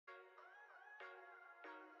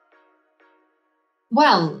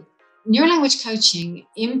Well, neurolanguage coaching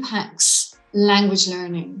impacts language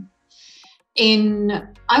learning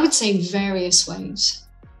in, I would say, various ways.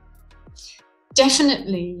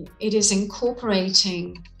 Definitely, it is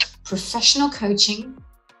incorporating professional coaching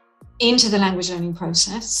into the language learning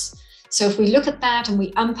process. So if we look at that and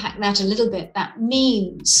we unpack that a little bit, that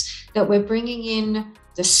means that we're bringing in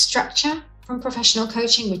the structure from professional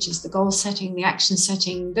coaching, which is the goal setting, the action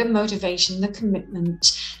setting, the motivation, the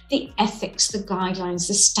commitment, the ethics, the guidelines,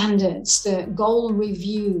 the standards, the goal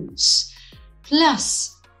reviews.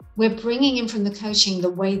 Plus, we're bringing in from the coaching the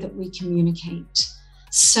way that we communicate.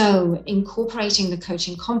 So incorporating the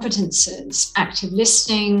coaching competences, active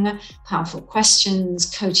listening, powerful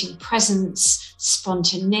questions, coaching presence,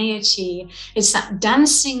 spontaneity. It's that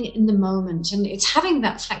dancing in the moment, and it's having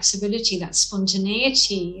that flexibility, that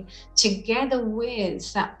spontaneity, together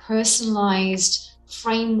with that personalized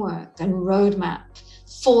framework and roadmap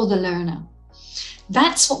for the learner.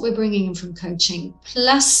 That's what we're bringing in from coaching,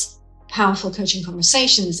 plus powerful coaching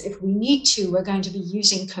conversations. If we need to, we're going to be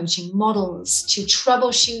using coaching models to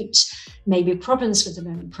troubleshoot maybe problems with the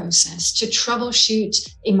learning process, to troubleshoot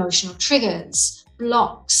emotional triggers,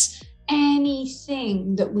 blocks,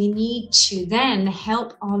 anything that we need to then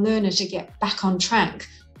help our learner to get back on track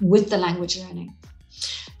with the language learning.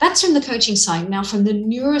 That's from the coaching side. Now, from the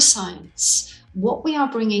neuroscience, what we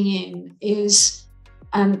are bringing in is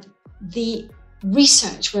the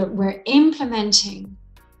research. We're implementing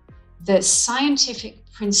the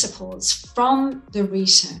scientific principles from the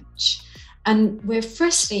research. And we're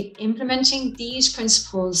firstly implementing these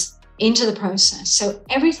principles into the process. So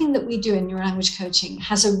everything that we do in neurolanguage coaching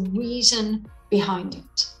has a reason behind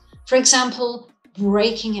it. For example,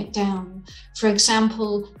 breaking it down. For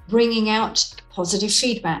example, bringing out positive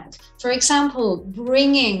feedback. For example,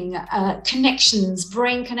 bringing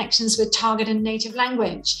brain connections with target and native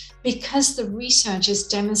language, because the research is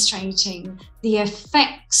demonstrating the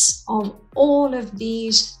effects of all of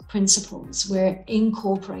these principles. We're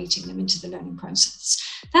incorporating them into the learning process.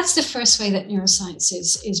 That's the first way that neuroscience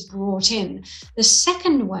is brought in. The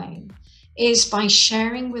second way is by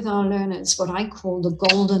sharing with our learners what I call the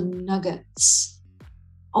golden nuggets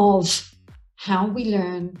of how we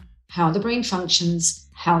learn, how the brain functions,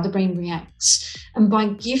 how the brain reacts. And by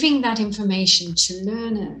giving that information to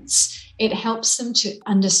learners, it helps them to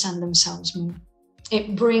understand themselves more.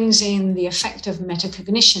 It brings in the effect of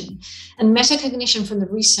metacognition. And metacognition from the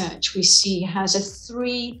research we see has a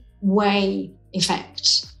three-way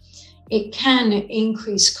effect. It can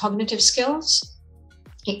increase cognitive skills,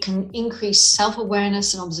 it can increase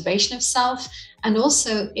self-awareness and observation of self, and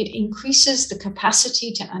also it increases the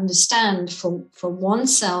capacity to understand for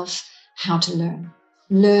oneself how to learn,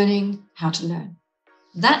 learning how to learn.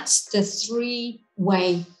 That's the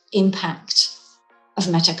three-way impact of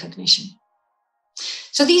metacognition.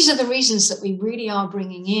 So these are the reasons that we really are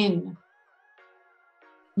bringing in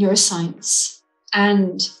neuroscience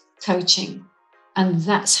and coaching, and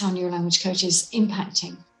that's how neurolanguage coaching is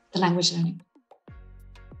impacting the language learning.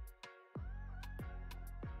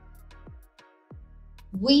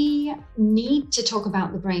 We need to talk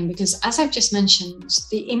about the brain because, as I've just mentioned,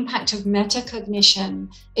 the impact of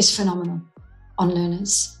metacognition is phenomenal on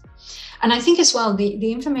learners. And I think as well,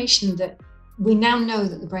 the information that we now know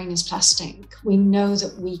that the brain is plastic, we know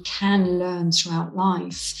that we can learn throughout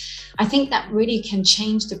life. I think that really can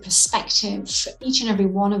change the perspective for each and every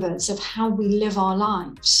one of us of how we live our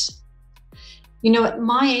lives. You know, at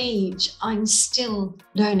my age, I'm still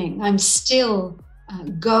learning. I'm still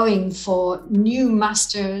going for new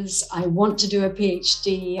masters. I want to do a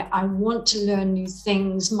PhD. I want to learn new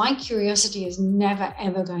things. My curiosity is never,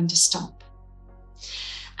 ever going to stop.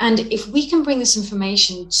 And if we can bring this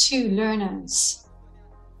information to learners,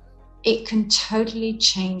 it can totally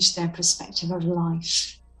change their perspective of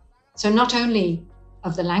life. So not only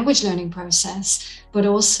of the language learning process, but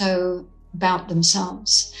also about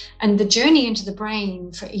themselves. And the journey into the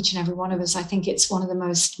brain for each and every one of us, I think it's one of the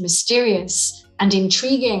most mysterious and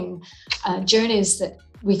intriguing journeys that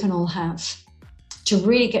we can all have to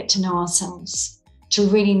really get to know ourselves, to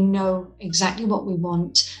really know exactly what we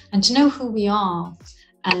want, and to know who we are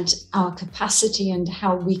and our capacity and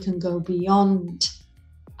how we can go beyond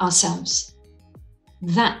ourselves.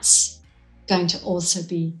 That's going to also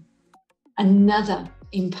be another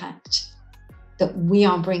impact that we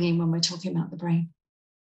are bringing when we're talking about the brain.